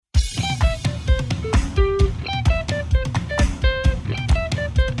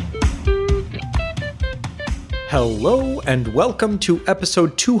Hello and welcome to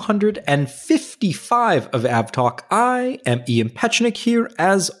episode 255 of AvTalk. I am Ian Petchnick here,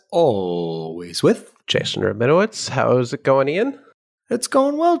 as always, with Jason Rabinowitz. How's it going, Ian? It's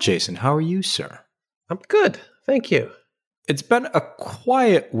going well, Jason. How are you, sir? I'm good. Thank you. It's been a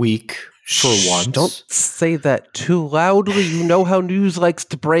quiet week for once. Don't say that too loudly. You know how news likes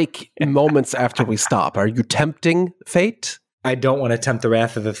to break moments after we stop. Are you tempting fate? I don't want to tempt the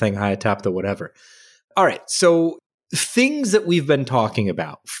wrath of the thing high atop the whatever. All right, so things that we've been talking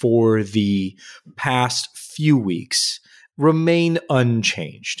about for the past few weeks remain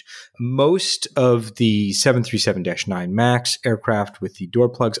unchanged. Most of the 737-9 MAX aircraft with the door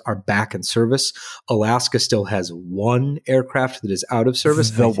plugs are back in service. Alaska still has one aircraft that is out of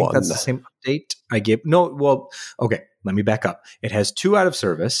service. I think that's the same update I gave. Okay, let me back up. It has two out of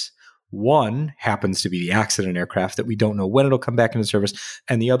service. One happens to be the accident aircraft that we don't know when it'll come back into service.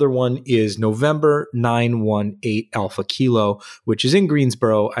 And the other one is November 918 Alpha Kilo, which is in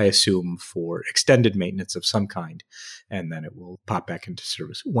Greensboro, I assume, for extended maintenance of some kind. And then it will pop back into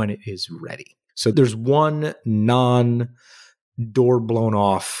service when it is ready. So there's one non-door blown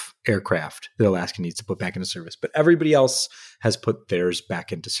off aircraft that Alaska needs to put back into service, but everybody else has put theirs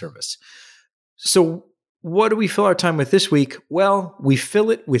back into service. So what do we fill our time with this week? Well, we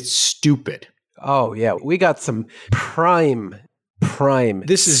fill it with stupid. Oh, yeah. We got some prime.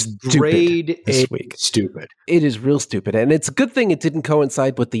 This is grade this A week. Stupid. It is real stupid. And it's a good thing it didn't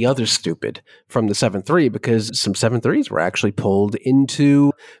coincide with the other stupid from the 7-3, because some 7-3s were actually pulled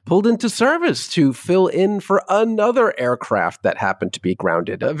into service to fill in for another aircraft that happened to be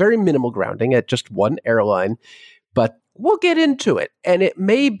grounded. A very minimal grounding at just one airline. But we'll get into it. And it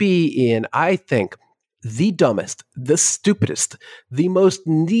may be I think, the dumbest, the stupidest, the most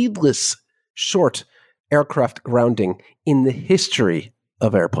needless short aircraft grounding in the history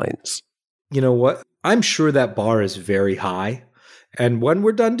of airplanes. You know what? I'm sure that bar is very high. And when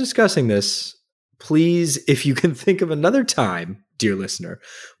we're done discussing this, please, if you can think of another time, dear listener,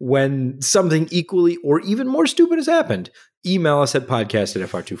 when something equally or even more stupid has happened, email us at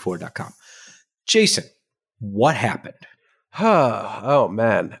podcast@fr24.com. Jason, what happened? Oh,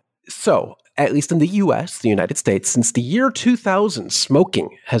 man. So, at least in the U.S., the United States, since the year 2000,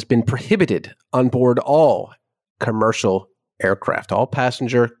 smoking has been prohibited on board all commercial aircraft, all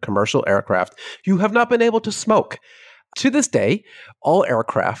passenger commercial aircraft. You have not been able to smoke. To this day, all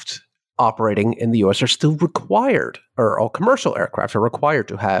aircraft operating in the U.S. are still required, or all commercial aircraft are required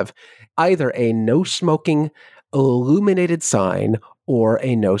to have either a no smoking illuminated sign or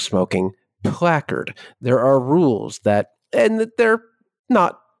a no smoking placard. There are rules and they're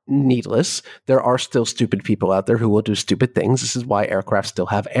not needless. There are still stupid people out there who will do stupid things. This is why aircraft still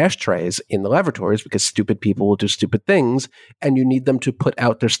have ashtrays in the lavatories, because stupid people will do stupid things, and you need them to put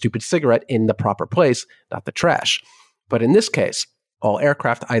out their stupid cigarette in the proper place, not the trash. But in this case, all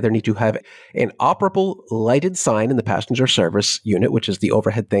aircraft either need to have an operable lighted sign in the passenger service unit, which is the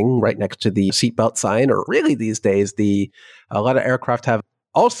overhead thing right next to the seatbelt sign, or really these days, a lot of aircraft have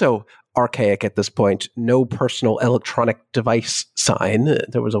also archaic at this point, no personal electronic device sign.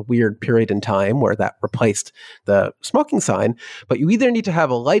 There was a weird period in time where that replaced the smoking sign, but you either need to have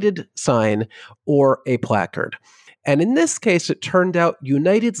a lighted sign or a placard. And in this case, it turned out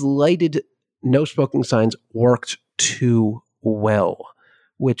United's lighted no smoking signs worked too well,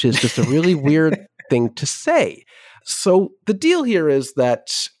 which is just a really weird thing to say. So the deal here is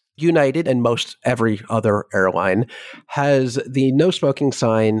that United and most every other airline has the no smoking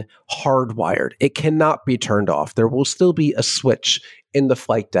sign hardwired. It cannot be turned off. There will still be a switch in the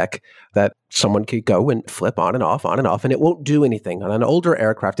flight deck that someone could go and flip on and off, and it won't do anything. On an older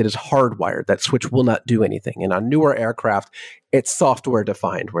aircraft, it is hardwired. That switch will not do anything. And on newer aircraft, it's software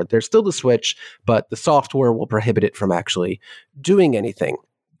defined, where there's still the switch, but the software will prohibit it from actually doing anything.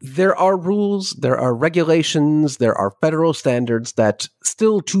 There are rules, there are regulations, there are federal standards that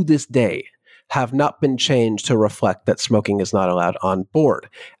still to this day have not been changed to reflect that smoking is not allowed on board.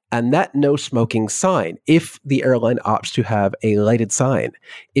 And that no smoking sign, if the airline opts to have a lighted sign,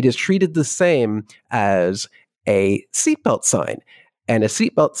 it is treated the same as a seatbelt sign. And a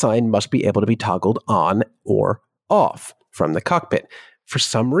seatbelt sign must be able to be toggled on or off from the cockpit. For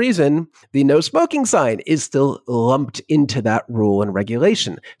some reason, the no smoking sign is still lumped into that rule and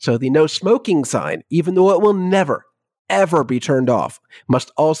regulation. So the no smoking sign, even though it will never, ever be turned off, must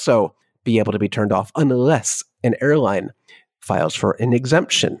also be able to be turned off unless an airline files for an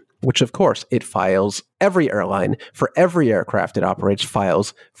exemption, which of course it files. Every airline for every aircraft it operates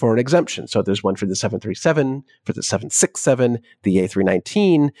files for an exemption. So there's one for the 737, for the 767, the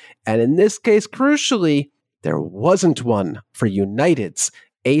A319, and in this case, crucially, there wasn't one for United's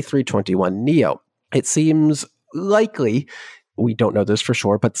A321neo. It seems Likely, we don't know this for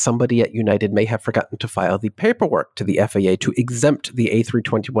sure, but somebody at United may have forgotten to file the paperwork to the FAA to exempt the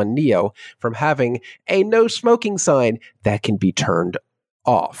A321neo from having a no smoking sign that can be turned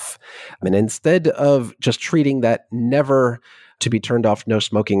off. And instead of just treating that never to be turned off no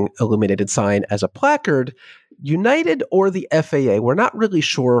smoking illuminated sign as a placard, United or the FAA, we're not really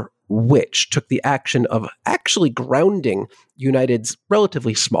sure which, took the action of actually grounding United's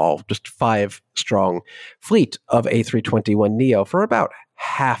relatively small, just 5-strong fleet of A321neo for about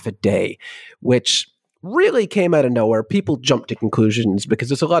half a day, which really came out of nowhere. People jumped to conclusions because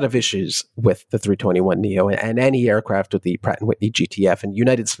there's a lot of issues with the 321neo and any aircraft with the Pratt & Whitney GTF, and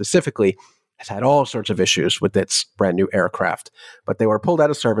United specifically has had all sorts of issues with its brand new aircraft. But they were pulled out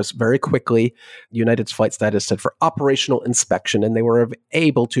of service very quickly. United's flight status said for operational inspection, and they were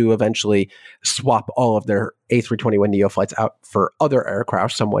able to eventually swap all of their A321neo flights out for other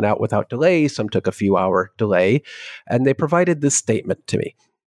aircraft. Some went out without delay, some took a few-hour delay, and they provided this statement to me.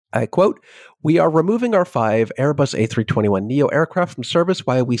 I quote, "We are removing our 5 Airbus A321neo aircraft from service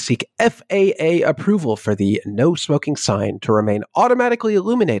while we seek FAA approval for the no smoking sign to remain automatically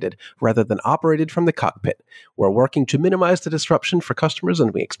illuminated rather than operated from the cockpit. We're working to minimize the disruption for customers,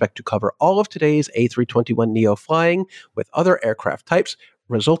 and we expect to cover all of today's A321neo flying with other aircraft types,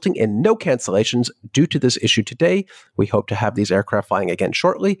 resulting in no cancellations due to this issue today. We hope to have these aircraft flying again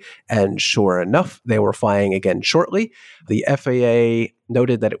shortly." And sure enough, they were flying again shortly. The FAA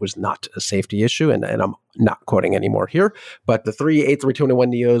noted that it was not a safety issue, and I'm not quoting anymore here, but the 3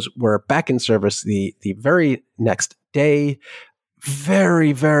 A321neos were back in service the very next day.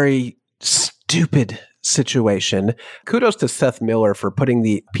 Very, very stupid situation. Kudos to Seth Miller for putting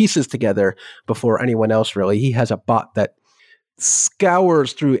the pieces together before anyone else, really. He has a bot that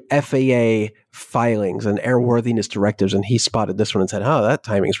scours through FAA filings and airworthiness directives, and he spotted this one and said, "Oh, that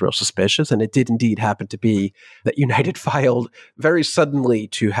timing's real suspicious." And it did indeed happen to be that United filed very suddenly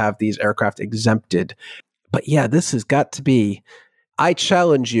to have these aircraft exempted. But yeah, this has got to be, I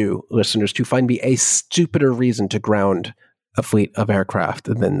challenge you, listeners, to find me a stupider reason to ground a fleet of aircraft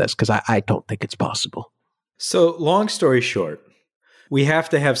than this, because I don't think it's possible. So, long story short, we have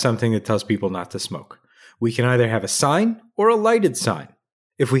to have something that tells people not to smoke. We can either have a sign or a lighted sign.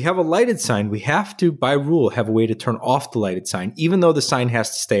 If we have a lighted sign, we have to, by rule, have a way to turn off the lighted sign, even though the sign has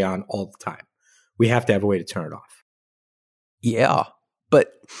to stay on all the time. We have to have a way to turn it off. Yeah,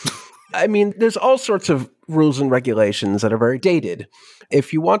 but I mean, there's all sorts of rules and regulations that are very dated.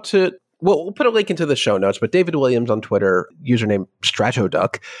 If you want to, well, we'll put a link into the show notes, but David Williams on Twitter, username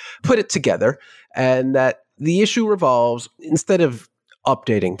Stratoduck, put it together, and that the issue revolves, instead of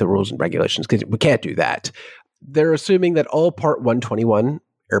updating the rules and regulations, because we can't do that, they're assuming that all Part 121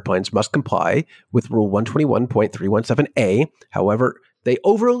 airplanes must comply with Rule 121.317A. However, they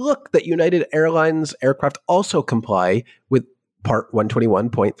overlook that United Airlines aircraft also comply with Part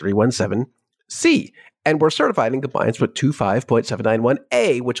 121.317C, and we're certified in compliance with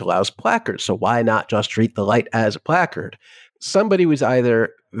 25.791A, which allows placards. So why not just treat the light as a placard? Somebody was either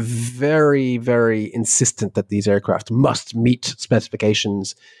very, very insistent that these aircraft must meet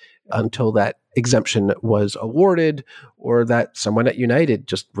specifications until that exemption was awarded, or that someone at United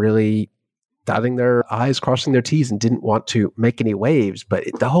just really dotting their I's, crossing their T's, and didn't want to make any waves. But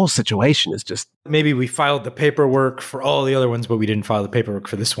the whole situation is just... Maybe we filed the paperwork for all the other ones, but we didn't file the paperwork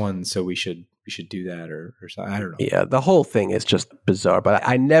for this one, so we should do that or something. I don't know. Yeah, the whole thing is just bizarre. But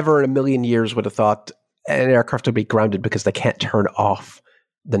I never in a million years would have thought an aircraft would be grounded because they can't turn off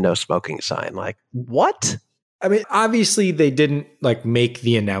the no smoking sign. Like, what? I mean, obviously they didn't make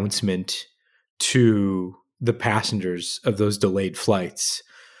the announcement to the passengers of those delayed flights.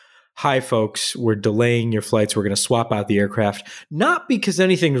 "Hi, folks, we're delaying your flights. We're going to swap out the aircraft." Not because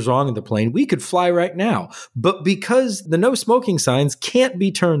anything was wrong in the plane. We could fly right now, but because the no smoking signs can't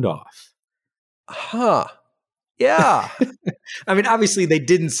be turned off. Huh. Yeah. I mean, obviously they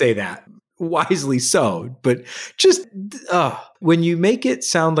didn't say that. Wisely so, but just when you make it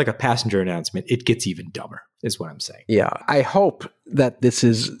sound like a passenger announcement, it gets even dumber, is what I'm saying. Yeah, I hope that this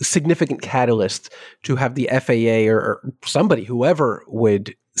is a significant catalyst to have the FAA or somebody, whoever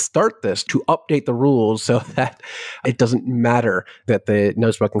would start this, to update the rules so that it doesn't matter that the no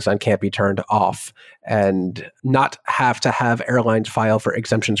smoking sign can't be turned off, and not have to have airlines file for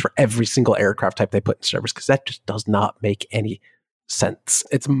exemptions for every single aircraft type they put in service, because that just does not make any sense.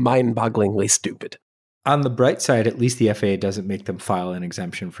 It's mind-bogglingly stupid. On the bright side, at least the FAA doesn't make them file an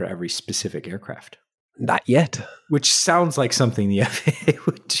exemption for every specific aircraft. Not yet. Which sounds like something the FAA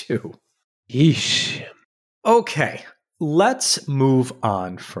would do. Yeesh. Okay, let's move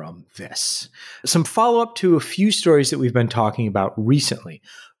on from this. Some follow-up to a few stories that we've been talking about recently.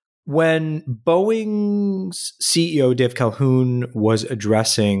 When Boeing's CEO, Dave Calhoun, was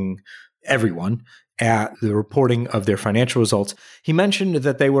addressing everyone at the reporting of their financial results, he mentioned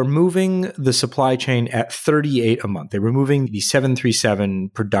that they were moving the supply chain at 38 a month. They were moving the 737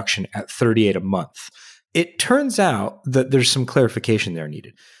 production at 38 a month. It turns out that there's some clarification there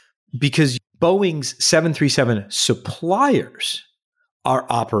needed because Boeing's 737 suppliers are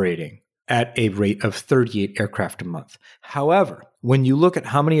operating at a rate of 38 aircraft a month. However, when you look at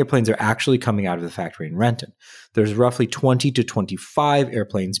how many airplanes are actually coming out of the factory in Renton, there's roughly 20 to 25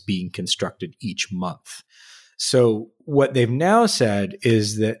 airplanes being constructed each month. So what they've now said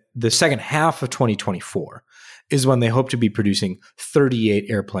is that the second half of 2024 is when they hope to be producing 38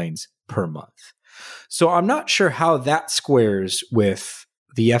 airplanes per month. So I'm not sure how that squares with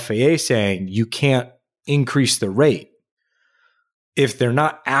the FAA saying you can't increase the rate if they're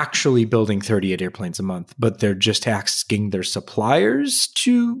not actually building 38 airplanes a month, but they're just asking their suppliers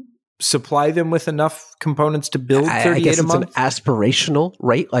to supply them with enough components to build 38 a month. It's an aspirational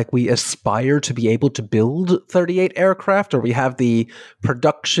rate, like we aspire to be able to build 38 aircraft, or we have the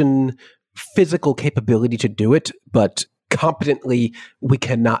production physical capability to do it, but competently we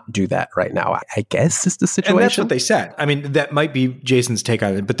cannot do that right now, I guess is the situation. And that's what they said. I mean, that might be Jason's take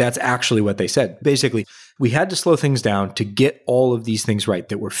on it, but that's actually what they said. Basically, we had to slow things down to get all of these things right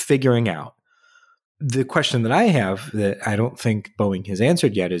that we're figuring out. The question that I have that I don't think Boeing has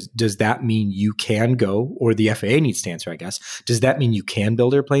answered yet is, does that mean you can go, or the FAA needs to answer, I guess, does that mean you can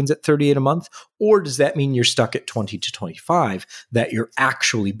build airplanes at 38 a month? Or does that mean you're stuck at 20 to 25 that you're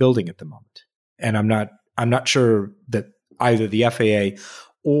actually building at the moment? And I'm not sure that either the FAA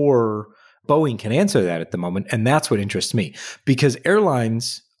or Boeing can answer that at the moment. And that's what interests me, because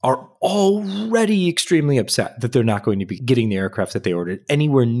airlines are already extremely upset that they're not going to be getting the aircraft that they ordered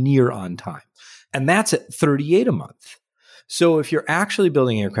anywhere near on time. And that's at 38 a month. So if you're actually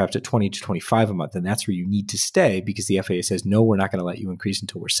building aircraft at 20 to 25 a month, and that's where you need to stay because the FAA says, no, we're not going to let you increase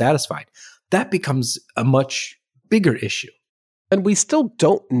until we're satisfied, that becomes a much bigger issue. And we still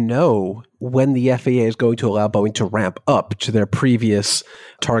don't know when the FAA is going to allow Boeing to ramp up to their previous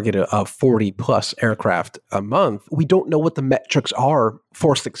target of 40 plus aircraft a month. We don't know what the metrics are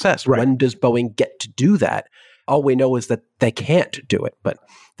for success. Right. When does Boeing get to do that? All we know is that they can't do it, but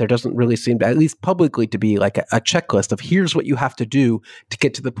there doesn't really seem to, at least publicly, to be like a checklist of here's what you have to do to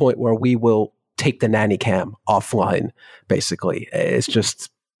get to the point where we will take the nanny cam offline, basically. It's just,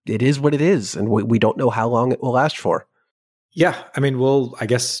 it is what it is, and we don't know how long it will last for. Yeah, I mean, we'll, I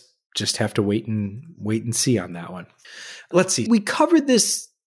guess, just have to wait and see on that one. Let's see. We covered this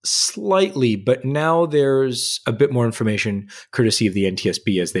slightly, but now there's a bit more information courtesy of the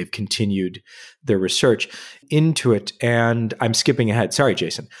NTSB as they've continued their research into it. And I'm skipping ahead. Sorry,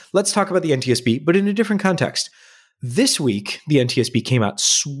 Jason. Let's talk about the NTSB, but in a different context. This week, the NTSB came out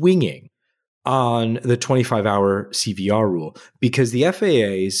swinging on the 25-hour CVR rule because the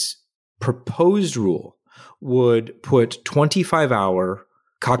FAA's proposed rule would put 25-hour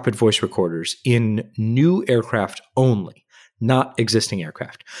cockpit voice recorders in new aircraft only, not existing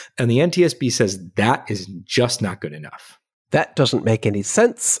aircraft. And the NTSB says that is just not good enough. That doesn't make any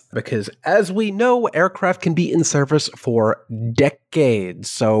sense because, as we know, aircraft can be in service for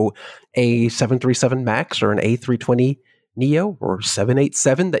decades. So a 737 MAX or an A320neo or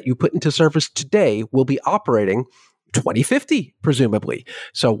 787 that you put into service today will be operating 2050, presumably.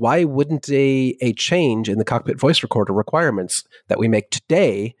 So why wouldn't a change in the cockpit voice recorder requirements that we make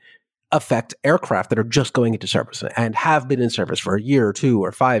today affect aircraft that are just going into service and have been in service for a year or 2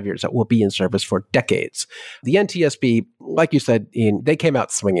 or 5 years that will be in service for decades? The NTSB, like you said, Ian, they came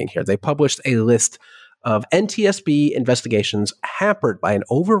out swinging here. They published a list of NTSB investigations hampered by an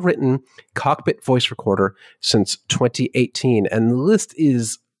overwritten cockpit voice recorder since 2018. And the list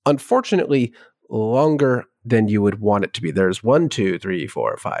is unfortunately longer than you would want it to be. There's 1, 2, 3,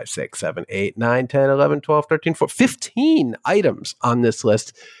 4, 5, 6, 7, 8, 9, 10, 11, 12, 13, 14, 15 items on this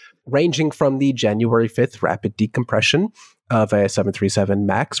list, ranging from the January 5th rapid decompression of a 737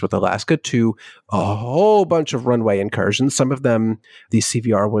 MAX with Alaska to a whole bunch of runway incursions. Some of them, the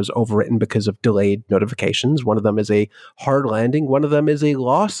CVR was overwritten because of delayed notifications. One of them is a hard landing. One of them is a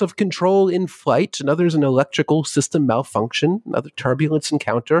loss of control in flight. Another is an electrical system malfunction. Another turbulence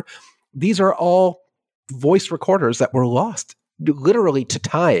encounter. These are all voice recorders that were lost literally to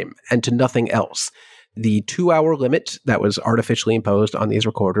time and to nothing else. The 2-hour limit that was artificially imposed on these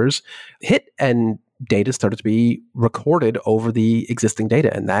recorders hit, and data started to be recorded over the existing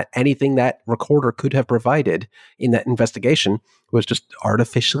data. And that anything that recorder could have provided in that investigation was just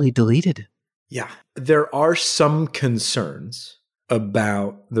artificially deleted. Yeah. There are some concerns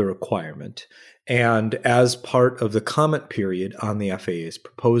about the requirement. And as part of the comment period on the FAA's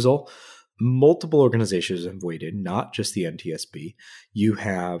proposal, multiple organizations have weighed in, not just the NTSB. You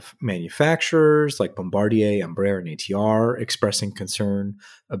have manufacturers like Bombardier, Embraer, and ATR expressing concern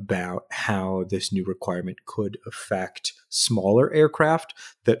about how this new requirement could affect smaller aircraft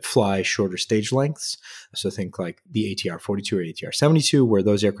that fly shorter stage lengths. So think like the ATR 42 or ATR 72, where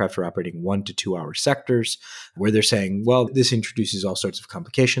those aircraft are operating 1 to 2 hour sectors, where they're saying, well, this introduces all sorts of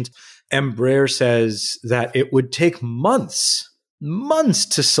complications. Embraer says that it would take months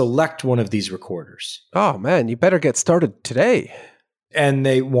to select one of these recorders. Oh man, you better get started today. And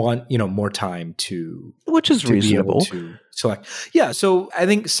they want, more time to, which is reasonable, be able to select. Yeah. So I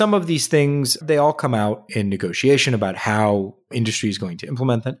think some of these things, they all come out in negotiation about how industry is going to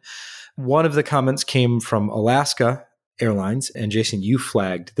implement it. One of the comments came from Alaska Airlines, and Jason, you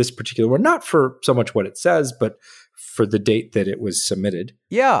flagged this particular one, not for so much what it says, but for the date that it was submitted.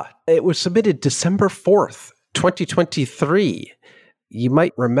 Yeah, it was submitted December 4th, 2023. You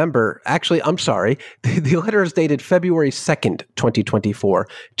might remember, actually, I'm sorry, the letter is dated February 2nd, 2024.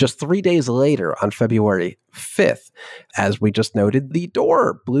 Just 3 days later, on February 5th, as we just noted, the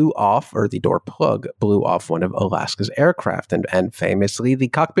door plug blew off one of Alaska's aircraft. And famously, the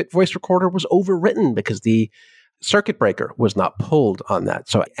cockpit voice recorder was overwritten because the circuit breaker was not pulled on that.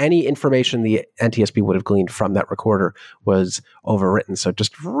 So any information the NTSB would have gleaned from that recorder was overwritten. So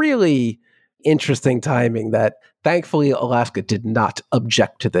just really interesting timing that thankfully Alaska did not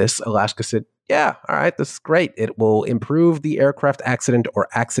object to this. Alaska said, yeah, all right, this is great. It will improve the aircraft accident or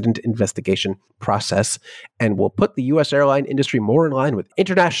accident investigation process and will put the U.S. airline industry more in line with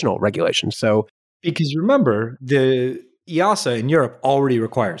international regulations. So, because remember, the EASA in Europe already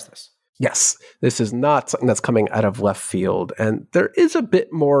requires this. Yes, this is not something that's coming out of left field. And there is a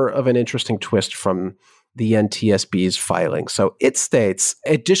bit more of an interesting twist from the NTSB's filing. So it states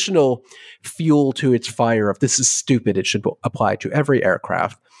additional fuel to its fire of this is stupid, it should apply to every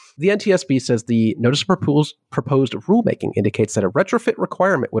aircraft. The NTSB says the notice of proposed rulemaking indicates that a retrofit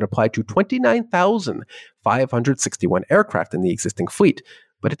requirement would apply to 29,561 aircraft in the existing fleet,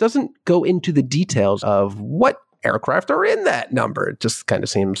 but it doesn't go into the details of what aircraft are in that number. It just kind of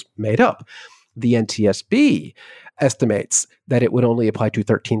seems made up. The NTSB estimates that it would only apply to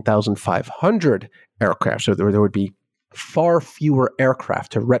 13,500 aircraft. So there would be far fewer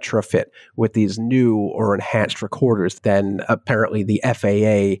aircraft to retrofit with these new or enhanced recorders than apparently the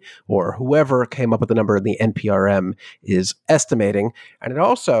FAA or whoever came up with the number in the NPRM is estimating. And it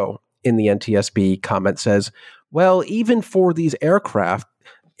also, in the NTSB comment, says, well, even for these aircraft,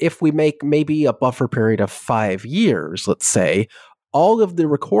 if we make maybe a buffer period of 5 years, let's say, all of the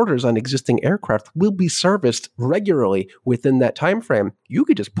recorders on existing aircraft will be serviced regularly within that time frame. You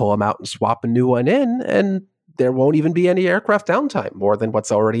could just pull them out and swap a new one in, and there won't even be any aircraft downtime more than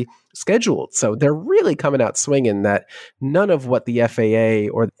what's already scheduled. So they're really coming out swinging that none of what the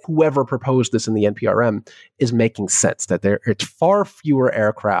FAA or whoever proposed this in the NPRM is making sense, that it's far fewer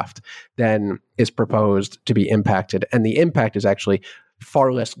aircraft than is proposed to be impacted, and the impact is actually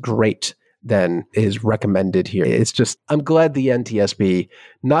far less great than is recommended here. It's just, I'm glad the NTSB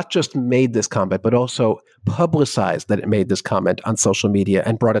not just made this comment, but also publicized that it made this comment on social media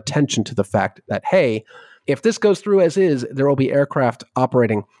and brought attention to the fact that, hey, if this goes through as is, there will be aircraft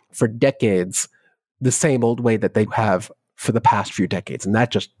operating for decades the same old way that they have for the past few decades. And that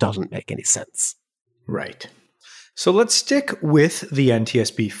just doesn't make any sense. Right. So let's stick with the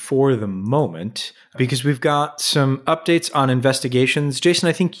NTSB for the moment, because we've got some updates on investigations. Jason,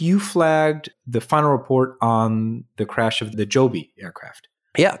 I think you flagged the final report on the crash of the Joby aircraft.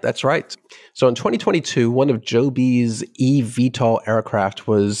 Yeah, that's right. So in 2022, one of Joby's eVTOL aircraft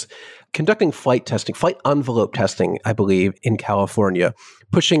was conducting flight envelope testing, I believe, in California,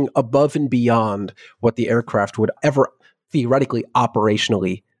 pushing above and beyond what the aircraft would ever theoretically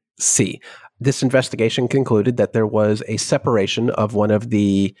operationally see. This investigation concluded that there was a separation of one of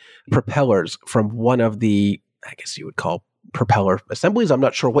the propellers from one of the, I guess you would call propeller assemblies. I'm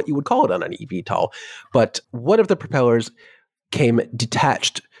not sure what you would call it on an eVTOL, but one of the propellers came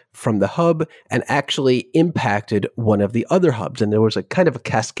detached from the hub and actually impacted one of the other hubs. And there was a kind of a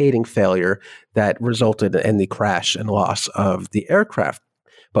cascading failure that resulted in the crash and loss of the aircraft.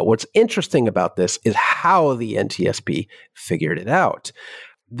 But what's interesting about this is how the NTSB figured it out.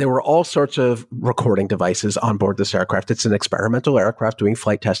 There were all sorts of recording devices on board this aircraft. It's an experimental aircraft doing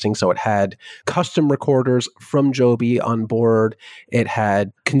flight testing, so it had custom recorders from Joby on board. It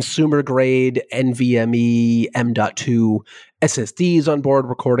had consumer-grade NVMe M.2 SSDs on board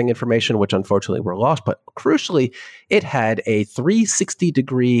recording information, which unfortunately were lost. But crucially, it had a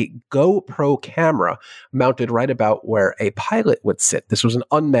 360-degree GoPro camera mounted right about where a pilot would sit. This was an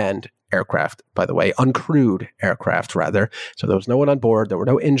unmanned aircraft, by the way, uncrewed aircraft, rather. So there was no one on board. There were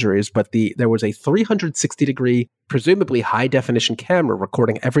no injuries, but there was a 360-degree, presumably high-definition camera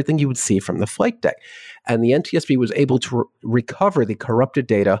recording everything you would see from the flight deck. And the NTSB was able to recover the corrupted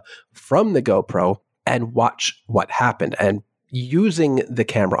data from the GoPro and watch what happened. And using the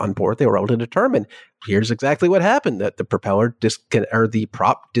camera on board, they were able to determine here's exactly what happened: that the propeller the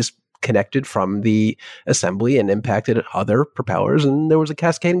prop disconnected from the assembly and impacted other propellers, and there was a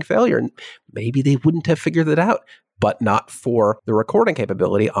cascading failure. And maybe they wouldn't have figured it out, but not for the recording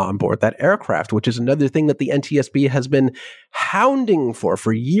capability on board that aircraft, which is another thing that the NTSB has been hounding for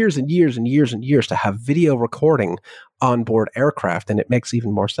years and years and years and years, to have video recording on board aircraft. And it makes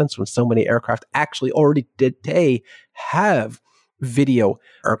even more sense when so many aircraft actually already today have video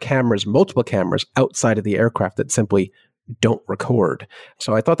or cameras, multiple cameras outside of the aircraft that simply don't record.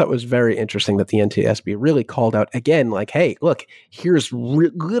 So I thought that was very interesting that the NTSB really called out again, like, hey, look, here's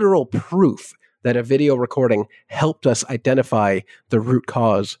literal proof that a video recording helped us identify the root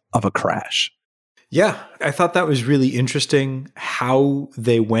cause of a crash. Yeah, I thought that was really interesting how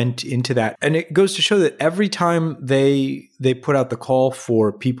they went into that. And it goes to show that every time they put out the call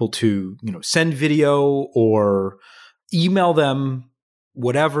for people to, send video or email them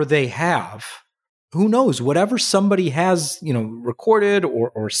whatever they have, who knows, whatever somebody has, recorded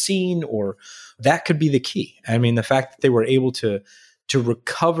or seen, or that could be the key. I mean, the fact that they were able to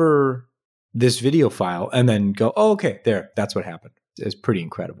recover this video file and then go, oh, okay, that's what happened, is pretty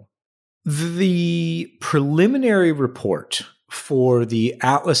incredible. The preliminary report for the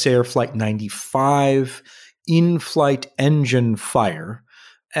Atlas Air Flight 95 in-flight engine fire,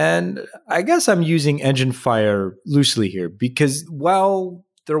 and I guess I'm using engine fire loosely here because, well,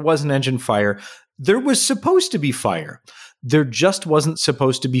 there was an engine fire. There was supposed to be fire. There just wasn't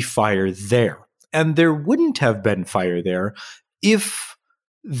supposed to be fire there. And there wouldn't have been fire there if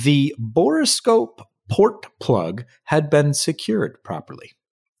the borescope port plug had been secured properly.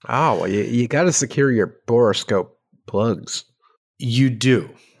 Oh, well, you got to secure your borescope plugs. You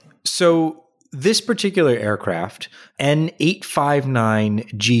do. So this particular aircraft,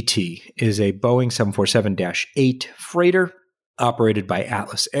 N859GT, is a Boeing 747-8 freighter operated by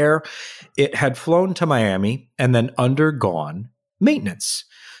Atlas Air. It had flown to Miami and then undergone maintenance.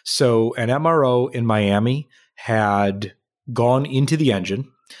 So an MRO in Miami had gone into the engine.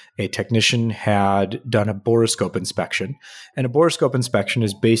 A technician had done a borescope inspection. And a borescope inspection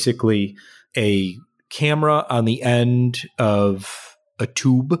is basically a camera on the end of a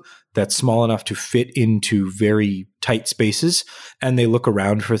tube that's small enough to fit into very tight spaces. And they look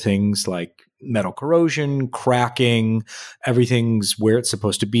around for things like metal corrosion, cracking, everything's where it's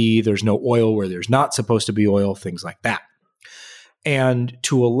supposed to be. There's no oil where there's not supposed to be oil, things like that. And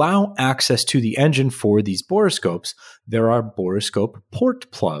to allow access to the engine for these borescopes, there are borescope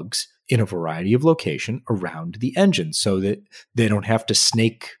port plugs in a variety of locations around the engine so that they don't have to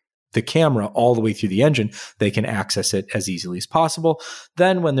snake the camera all the way through the engine. They can access it as easily as possible.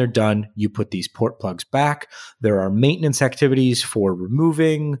 Then when they're done, you put these port plugs back. There are maintenance activities for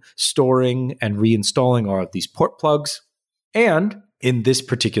removing, storing, and reinstalling all of these port plugs. And in this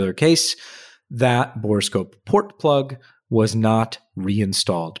particular case, that borescope port plug was not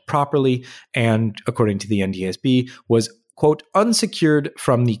reinstalled properly, and according to the NTSB, was, quote, unsecured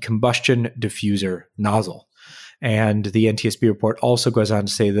from the combustion diffuser nozzle. And the NTSB report also goes on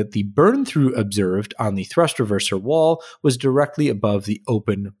to say that the burn-through observed on the thrust reverser wall was directly above the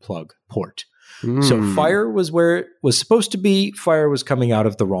open plug port. So fire was where it was supposed to be. Fire was coming out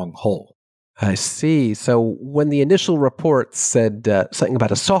of the wrong hole. I see. So when the initial report said something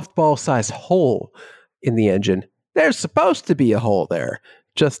about a softball-sized hole in the engine, there's supposed to be a hole there,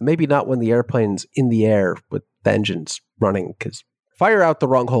 just maybe not when the airplane's in the air with the engines running, because fire out the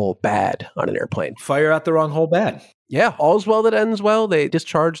wrong hole, bad on an airplane. Fire out the wrong hole, bad. Yeah, all's well that ends well. They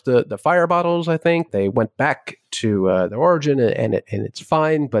discharged the fire bottles, I think. They went back to their origin, and it's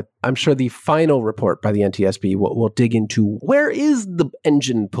fine. But I'm sure the final report by the NTSB will dig into where is the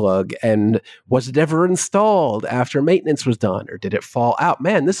engine plug, and was it ever installed after maintenance was done, or did it fall out?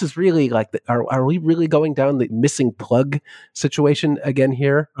 Man, this is really like, are we really going down the missing plug situation again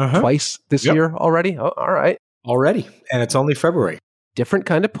here twice this year already? Oh, all right. Already, and it's only February. Different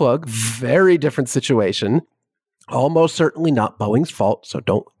kind of plug, very different situation. Almost certainly not Boeing's fault, so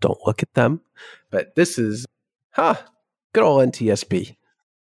don't look at them. But this is, good old NTSB.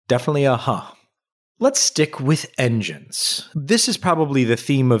 Definitely a Let's stick with engines. This is probably the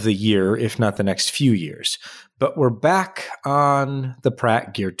theme of the year, if not the next few years. But we're back on the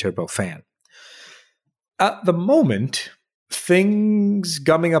Pratt geared turbofan. At the moment, things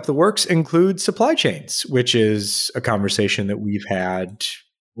gumming up the works include supply chains, which is a conversation that we've had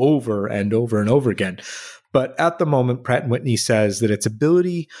over and over and over again. But at the moment, Pratt & Whitney says that its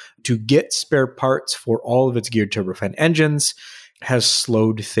ability to get spare parts for all of its geared turbofan engines has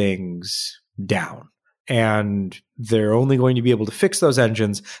slowed things down. And they're only going to be able to fix those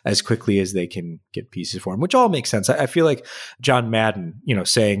engines as quickly as they can get pieces for them, which all makes sense. I feel like John Madden,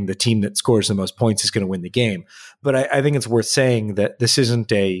 saying the team that scores the most points is going to win the game. But I think it's worth saying that this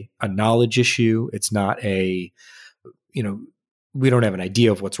isn't a knowledge issue. It's not we don't have an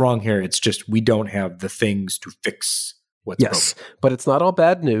idea of what's wrong here. It's just we don't have the things to fix what's broken. But it's not all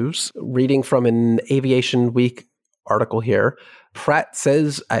bad news. Reading from an Aviation Week article here, Pratt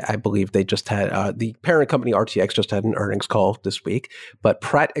says, I believe they just had, the parent company RTX just had an earnings call this week, but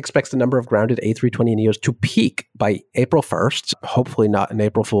Pratt expects the number of grounded A320neos to peak by April 1st. Hopefully not an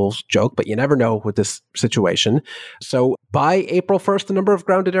April Fool's joke, but you never know with this situation. So by April 1st, the number of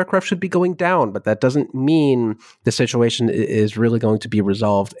grounded aircraft should be going down, but that doesn't mean the situation is really going to be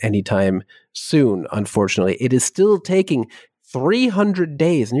resolved anytime soon, unfortunately. It is still taking 300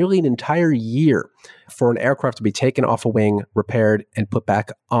 days, nearly an entire year, for an aircraft to be taken off a wing, repaired, and put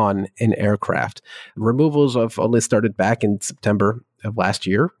back on an aircraft. Removals have only started back in September of last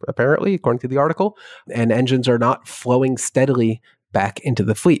year, apparently, according to the article, and engines are not flowing steadily back into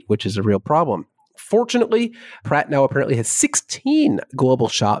the fleet, which is a real problem. Fortunately, Pratt now apparently has 16 global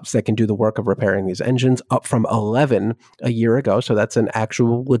shops that can do the work of repairing these engines, up from 11 a year ago. So that's an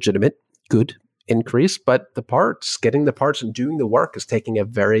actual legitimate good increase, but getting the parts and doing the work is taking a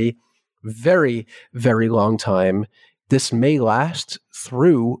very, very, very long time. This may last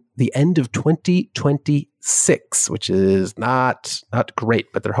through the end of 2026, which is not great,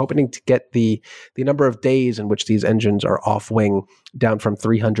 but they're hoping to get the number of days in which these engines are off wing down from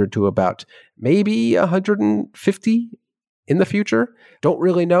 300 to about maybe 150 in the future. Don't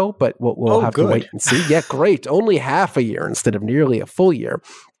really know, but we'll have to wait and see. Yeah, great. Only half a year instead of nearly a full year.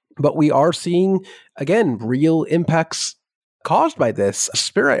 But we are seeing, again, real impacts caused by this.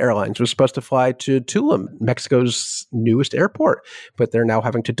 Spirit Airlines was supposed to fly to Tulum, Mexico's newest airport, but they're now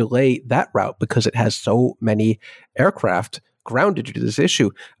having to delay that route because it has so many aircraft grounded due to this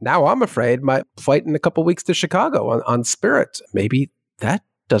issue. Now I'm afraid my flight in a couple weeks to Chicago on Spirit, maybe that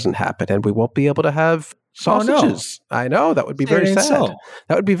doesn't happen and we won't be able to have sausages. Oh, no. I know, that would be very sad. So.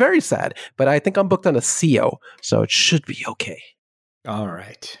 That would be very sad, but I think I'm booked on a CO, so it should be okay. All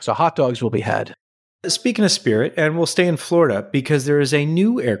right. So hot dogs will be had. Speaking of Spirit, and we'll stay in Florida because there is a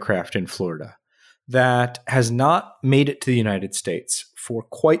new aircraft in Florida that has not made it to the United States for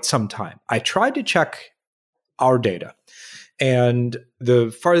quite some time. I tried to check our data, and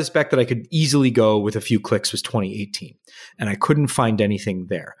the farthest back that I could easily go with a few clicks was 2018, and I couldn't find anything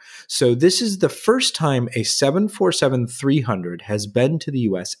there. So this is the first time a 747-300 has been to the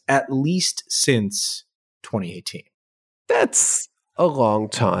U.S. at least since 2018. That's a long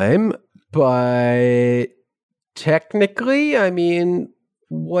time, but technically, I mean,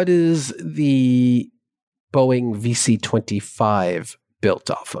 what is the Boeing VC-25 built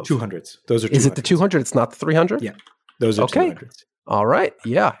off of? 200s. Those are 200s. Is it the 200? It's not the 300? Yeah, those are okay. 200s. All right.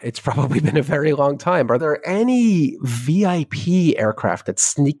 Yeah, it's probably been a very long time. Are there any VIP aircraft that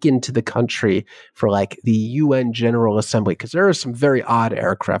sneak into the country for like the UN General Assembly? Because there are some very odd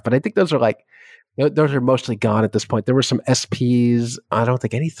aircraft, but I think those are mostly gone at this point. There were some SPs. I don't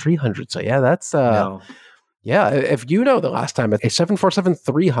think any 300s. So yeah, that's no. Yeah. If you know the last time a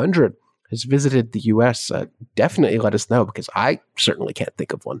 747-300 has visited the U.S., definitely let us know because I certainly can't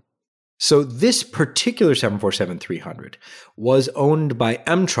think of one. So this particular 747-300 was owned by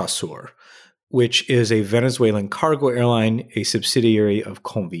Emtrasur, which is a Venezuelan cargo airline, a subsidiary of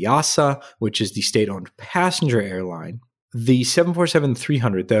Conviasa, which is the state-owned passenger airline. The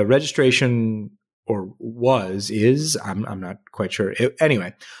 747-300, the registration I'm not quite sure.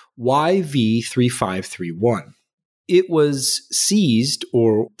 Anyway, YV3531. It was seized,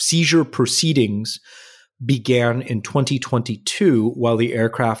 or seizure proceedings began in 2022 while the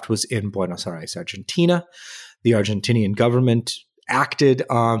aircraft was in Buenos Aires, Argentina. The Argentinian government acted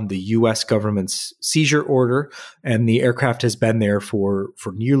on the U.S. government's seizure order, and the aircraft has been there for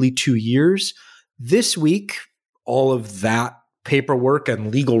nearly 2 years. This week, all of that paperwork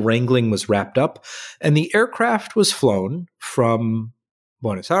and legal wrangling was wrapped up, and the aircraft was flown from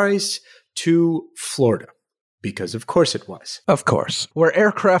Buenos Aires to Florida. Because of course it was. Of course. Where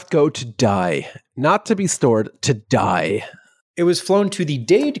aircraft go to die. Not to be stored, to die. It was flown to the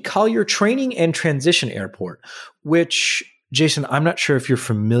Dade Collier Training and Transition Airport, which, Jason, I'm not sure if you're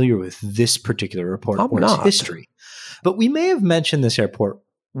familiar with this particular airport or its history, but we may have mentioned this airport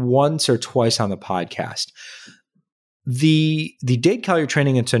once or twice on the podcast. The Dade Collier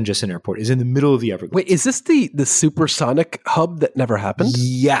Training and Transition Airport is in the middle of the Everglades. Wait, is this the supersonic hub that never happened?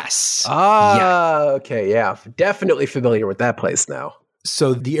 Yes. Okay, yeah. Definitely familiar with that place now.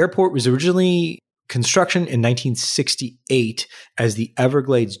 So the airport was originally construction in 1968 as the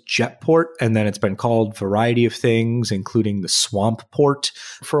Everglades Jetport, and then it's been called a variety of things, including the Swamp Port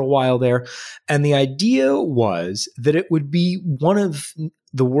for a while there. And the idea was that it would be one of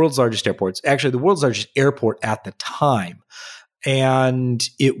the world's largest airports, actually the world's largest airport at the time. And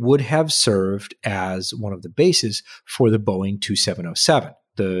it would have served as one of the bases for the Boeing 2707,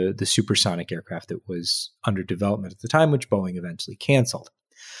 the supersonic aircraft that was under development at the time, which Boeing eventually canceled.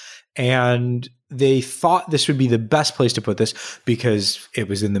 And they thought this would be the best place to put this because it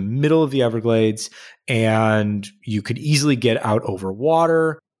was in the middle of the Everglades and you could easily get out over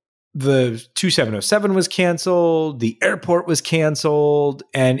water. The 2707 was canceled, the airport was canceled,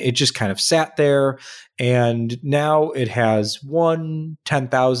 and it just kind of sat there. And now it has one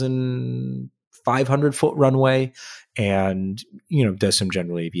 10,500 foot runway and, does some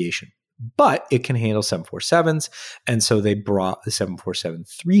general aviation. But it can handle 747s, and so they brought the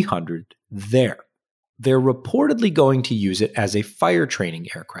 747-300 there. They're reportedly going to use it as a fire training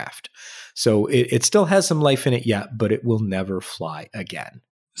aircraft. So it still has some life in it yet, but it will never fly again.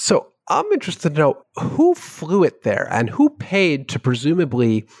 So I'm interested to know who flew it there and who paid to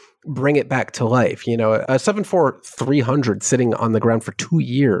presumably bring it back to life. A 747-300 sitting on the ground for 2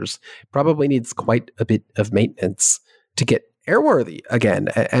 years probably needs quite a bit of maintenance to get airworthy again.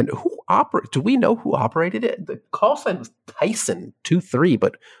 And do we know who operated it? The call sign was Tyson 23,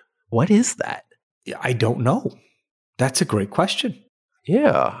 but what is that? I don't know. That's a great question.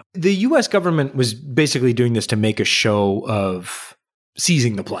 Yeah. The U.S. government was basically doing this to make a show of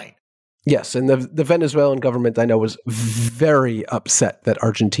seizing the plane. Yes, and the Venezuelan government, I know, was very upset that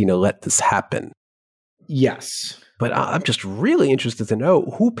Argentina let this happen. Yes. But I'm just really interested to know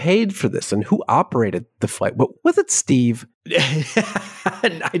who paid for this and who operated the flight. Was it Steve?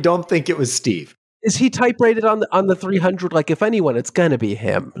 I don't think it was Steve. Is he type rated on the 300? Like, if anyone, it's going to be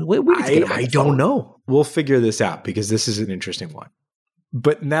him. I don't know. We'll figure this out because this is an interesting one.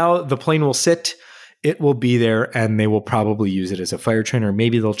 But now the plane will sit. It will be there, and they will probably use it as a fire trainer.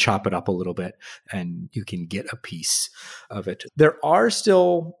 Maybe they'll chop it up a little bit, and you can get a piece of it. There are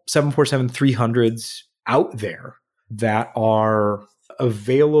still 747-300s out there that are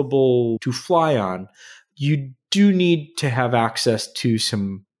available to fly on. You do need to have access to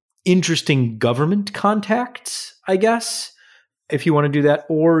some interesting government contacts, I guess, if you want to do that,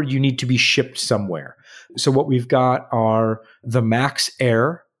 or you need to be shipped somewhere. So what we've got are the Max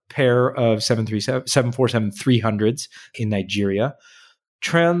Air pair of 747-300s in Nigeria.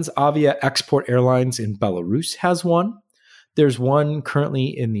 Transavia Export Airlines in Belarus has one. There's one currently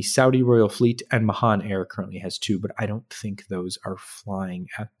in the Saudi Royal Fleet, and Mahan Air currently has two, but I don't think those are flying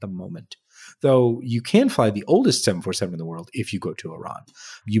at the moment. Though you can fly the oldest 747 in the world if you go to Iran.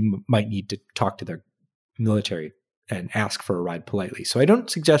 You might need to talk to their military and ask for a ride politely. So I don't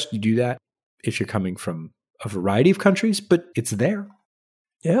suggest you do that if you're coming from a variety of countries, but it's there.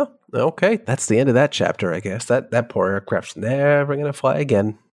 Yeah. Okay. That's the end of that chapter, I guess. That poor aircraft's never going to fly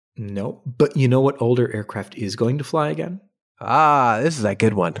again. No. But you know what older aircraft is going to fly again? This is a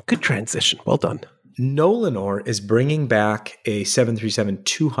good one. Good transition. Well done. Nolinor is bringing back a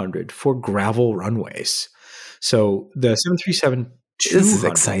 737-200 for gravel runways. So the 737-200. This is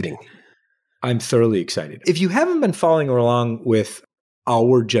exciting. I'm thoroughly excited. If you haven't been following along with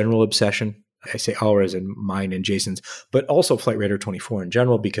our general obsession, I say our as in mine and Jason's, but also Flight Radar 24 in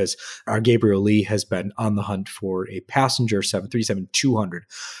general, because our Gabriel Lee has been on the hunt for a passenger 737-200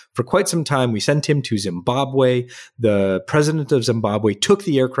 for quite some time. We sent him to Zimbabwe. The president of Zimbabwe took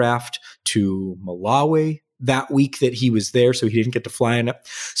the aircraft to Malawi that week that he was there, so he didn't get to fly in it.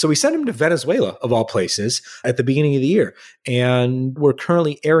 So we sent him to Venezuela, of all places, at the beginning of the year. And we're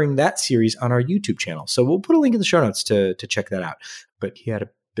currently airing that series on our YouTube channel. So we'll put a link in the show notes to check that out. But he had a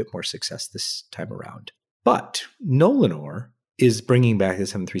bit more success this time around. But Nolinor is bringing back the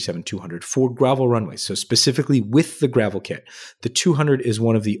 737-200 for gravel runways, so specifically with the gravel kit. The 200 is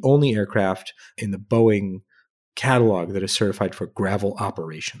one of the only aircraft in the Boeing catalog that is certified for gravel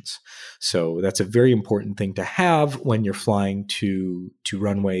operations. So that's a very important thing to have when you're flying to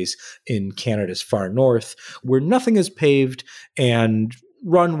runways in Canada's far north, where nothing is paved and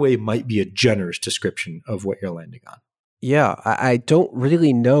runway might be a generous description of what you're landing on. Yeah, I don't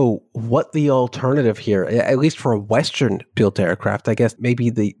really know what the alternative here, at least for a Western-built aircraft. I guess maybe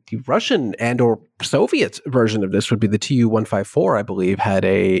the Russian and or Soviet version of this would be the Tu-154, I believe, had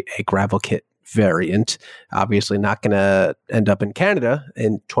a gravel kit variant. Obviously not going to end up in Canada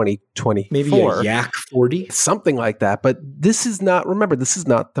in 2024. Maybe a Yak 40? Something like that. But this is not, remember, this is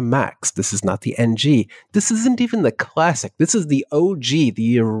not the MAX. This is not the NG. This isn't even the classic. This is the OG,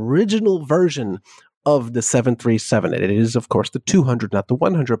 the original version of the 737. It is, of course, the 200, not the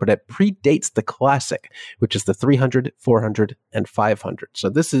 100, but it predates the classic, which is the 300, 400, and 500. So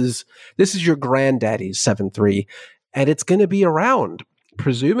this is your granddaddy's 73, and it's going to be around,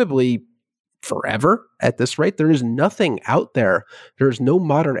 presumably forever at this rate. There is nothing out there. There is no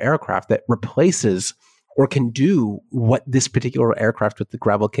modern aircraft that replaces or can do what this particular aircraft with the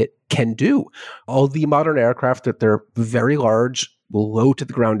gravel kit can do. All the modern aircraft that they're very large, low to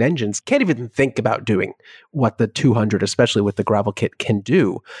the ground engines can't even think about doing what the 200, especially with the gravel kit, can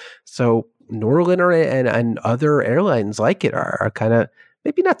do. So Norliner and other airlines like it are kind of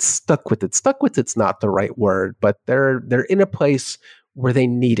maybe not stuck with it. Stuck with it's not the right word, but they're in a place where they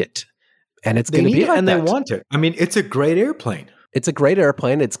need it. And it's going to be like and that. They want it. I mean, it's a great airplane. It's a great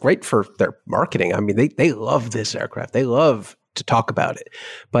airplane. It's great for their marketing. I mean, they love this aircraft. They love to talk about it.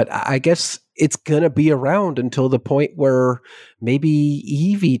 But I guess it's going to be around until the point where maybe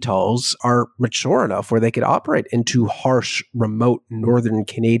eVTOLs are mature enough where they could operate into harsh, remote Northern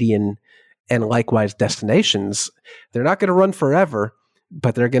Canadian and likewise destinations. They're not going to run forever,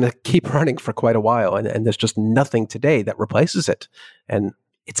 but they're going to keep running for quite a while. And there's just nothing today that replaces it. And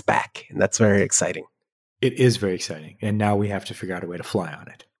it's back. And that's very exciting. It is very exciting. And now we have to figure out a way to fly on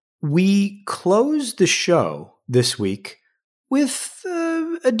it. We closed the show this week with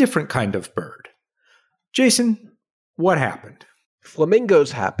a different kind of bird. Jason, what happened?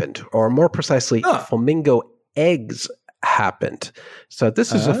 Flamingos happened, or more precisely, flamingo eggs happened. So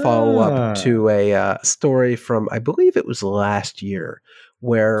this is a follow-up to a story from, I believe it was last year,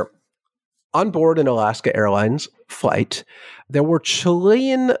 where on board an Alaska Airlines flight, there were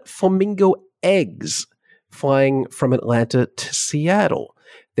Chilean flamingo eggs flying from Atlanta to Seattle.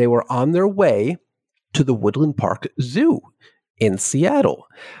 They were on their way to the Woodland Park Zoo in Seattle.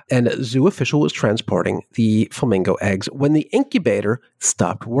 And a zoo official was transporting the flamingo eggs when the incubator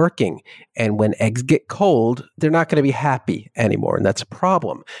stopped working. And when eggs get cold, they're not going to be happy anymore, and that's a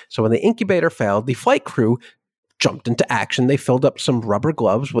problem. So when the incubator failed, the flight crew jumped into action. They filled up some rubber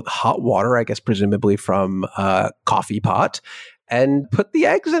gloves with hot water, I guess presumably from a coffee pot, and put the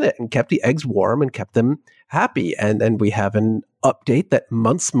eggs in it and kept the eggs warm and kept them happy. And we have an update that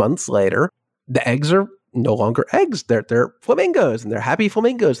months later, the eggs are no longer eggs. They're flamingos, and they're happy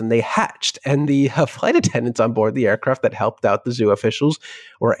flamingos, and they hatched. And the flight attendants on board the aircraft that helped out the zoo officials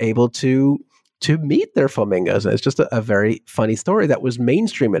were able to meet their flamingos. And it's just a very funny story that was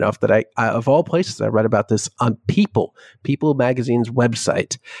mainstream enough that I of all places, I read about this on People magazine's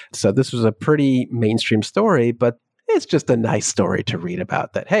website. So this was a pretty mainstream story, but it's just a nice story to read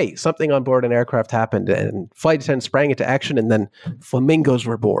about that. Hey, something on board an aircraft happened and flight attendants sprang into action, and then flamingos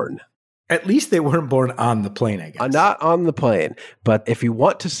were born. At least they weren't born on the plane, I guess. Not on the plane. But if you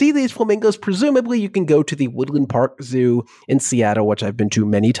want to see these flamingos, presumably you can go to the Woodland Park Zoo in Seattle, which I've been to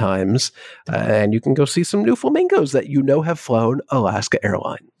many times, and you can go see some new flamingos that you know have flown Alaska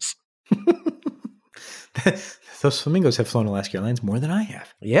Airlines. Those flamingos have flown Alaska Airlines more than I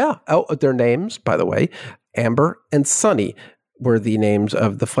have. Yeah. Oh, their names, by the way, Amber and Sunny were the names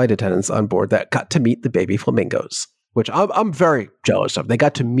of the flight attendants on board that got to meet the baby flamingos, which I'm very jealous of. They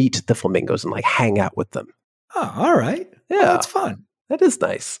got to meet the flamingos and like hang out with them. Oh, all right. Yeah. Well, that's fun. That is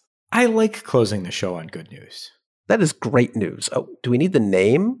nice. I like closing the show on good news. That is great news. Oh, do we need the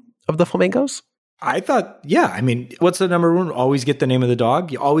name of the flamingos? I thought, yeah. I mean, what's the number one? Always get the name of the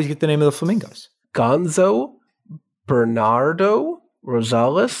dog. You always get the name of the flamingos. Gonzo, Bernardo,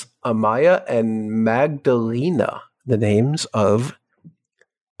 Rosales, Amaya, and Magdalena. The names of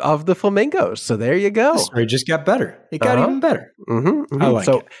the flamingos. So there you go. The story just got better. It got even better. Mm-hmm. I like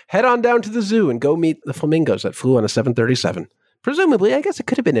it. Head on down to the zoo and go meet the flamingos that flew on a 737. Presumably, I guess it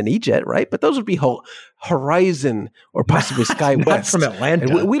could have been an E-Jet, right? But those would be Horizon or possibly SkyWest. Not from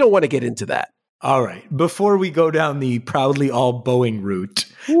Atlanta. And we don't want to get into that. All right. Before we go down the proudly all Boeing route,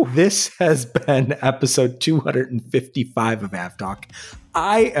 this has been episode 255 of Av Talk.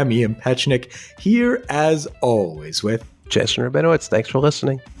 I am Ian Petchnick, here as always with Jason Rabinowitz. Thanks for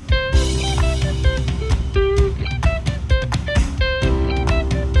listening.